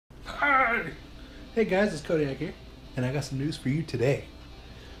Hey guys, it's Kodiak here, and I got some news for you today.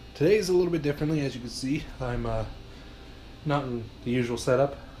 Today is a little bit differently, as you can see. I'm not in the usual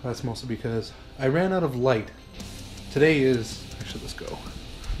setup. That's mostly because I ran out of light. Today is... Actually, let's go.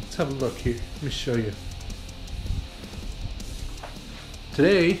 Let's have a look here. Let me show you.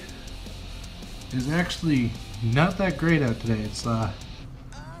 Today is actually not that great out today. It's a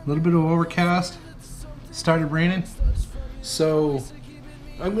little bit of overcast. Started raining. So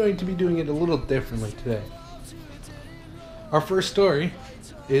I'm going to be doing it a little differently today. Our first story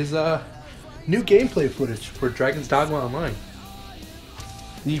is new gameplay footage for Dragon's Dogma Online.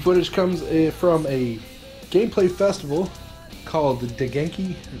 The footage comes from a gameplay festival called the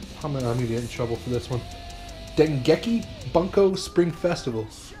Dengeki. I'm gonna get in trouble for this one. Dengeki Bunko Spring Festival.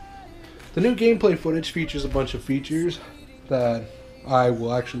 The new gameplay footage features a bunch of features that I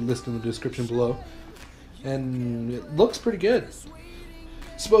will actually list in the description below, and it looks pretty good.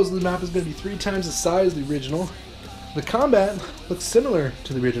 Supposedly the map is going to be 3 times the size of the original. The combat looks similar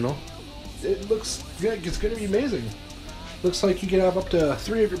to the original. It looks good. It's going to be amazing. Looks like you can have up to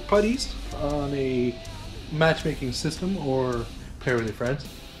 3 of your putties on a matchmaking system or pair with your friends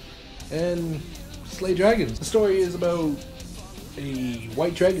and slay dragons. The story is about a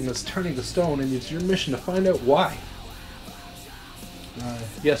white dragon that's turning to stone, and it's your mission to find out why.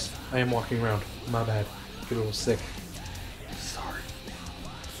 Yes, I am walking around. My bad. Get a little sick. Sorry.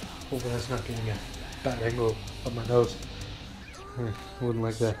 Hopefully that's not getting a bad angle of my nose. I wouldn't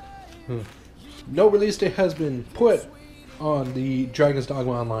like that. No release date has been put on the Dragon's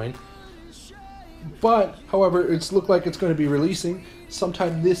Dogma Online, but however, it's looked like it's going to be releasing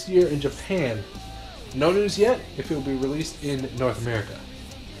sometime this year in Japan. No news yet if it will be released in North America.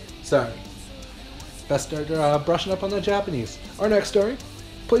 Sorry. Best start brushing up on the Japanese. Our next story,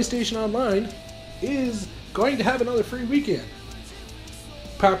 PlayStation Online is going to have another free weekend.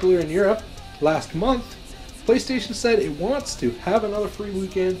 Popular in Europe last month, PlayStation said it wants to have another free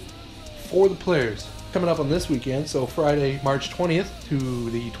weekend for the players. Coming up on this weekend, so Friday, March 20th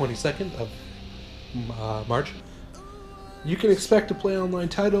to the 22nd of March, you can expect to play online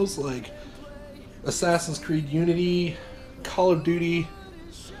titles like Assassin's Creed Unity, Call of Duty,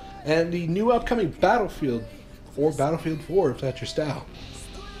 and the new upcoming Battlefield, or Battlefield 4 if that's your style.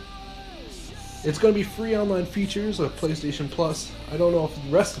 It's going to be free online features of PlayStation Plus. I don't know if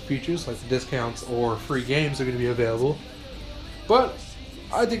the rest of the features, like the discounts or free games, are going to be available, but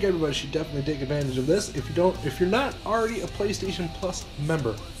I think everybody should definitely take advantage of this. If you're not already a PlayStation Plus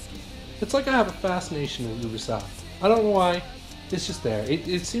member, it's like I have a fascination with Ubisoft. I don't know why. It's just there.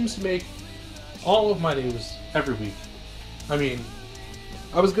 It seems to make all of my news every week. I mean,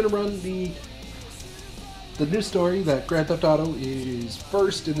 I was gonna run the news story that Grand Theft Auto is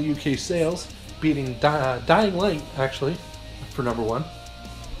first in the UK sales, beating Dying Light actually for #1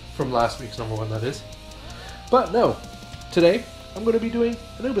 from last week's #1, that is. But no, today I'm going to be doing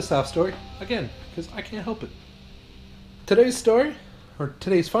an Ubisoft story again because I can't help it. Today's story, or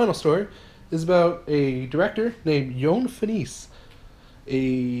today's final story, is about a director named Yoan Fanise,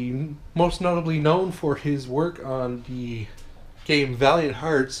 most notably known for his work on the game Valiant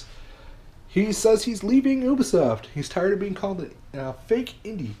Hearts. He says he's leaving Ubisoft. He's tired of being called a fake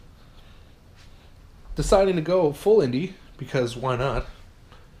indie. Deciding to go full indie, because why not?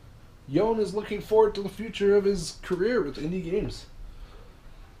 Yoan is looking forward to the future of his career with indie games.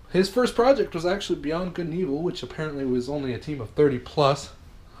 His first project was actually Beyond Good and Evil, which apparently was only a team of 30 plus.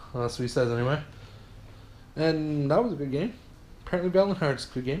 That's what he says anyway. And that was a good game. Apparently Valiant Hearts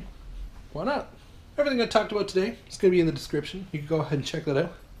is a good game. Why not? Everything I talked about today is going to be in the description. You can go ahead and check that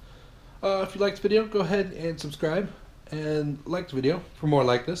out. If you liked the video, go ahead and subscribe and like the video for more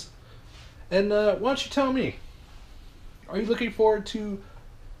like this. And why don't you tell me, are you looking forward to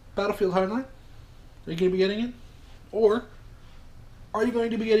Battlefield Hardline? Are you going to be getting it? Or are you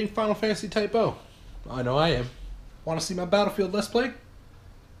going to be getting Final Fantasy Type O? I know I am. Want to see my Battlefield Let's Play?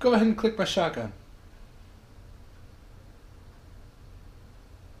 Go ahead and click my shotgun.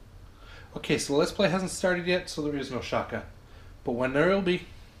 Okay, so the Let's Play hasn't started yet, so there is no shotgun. But when there will be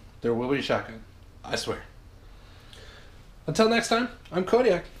a shotgun. I swear. Until next time, I'm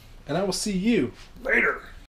Kodiak, and I will see you later.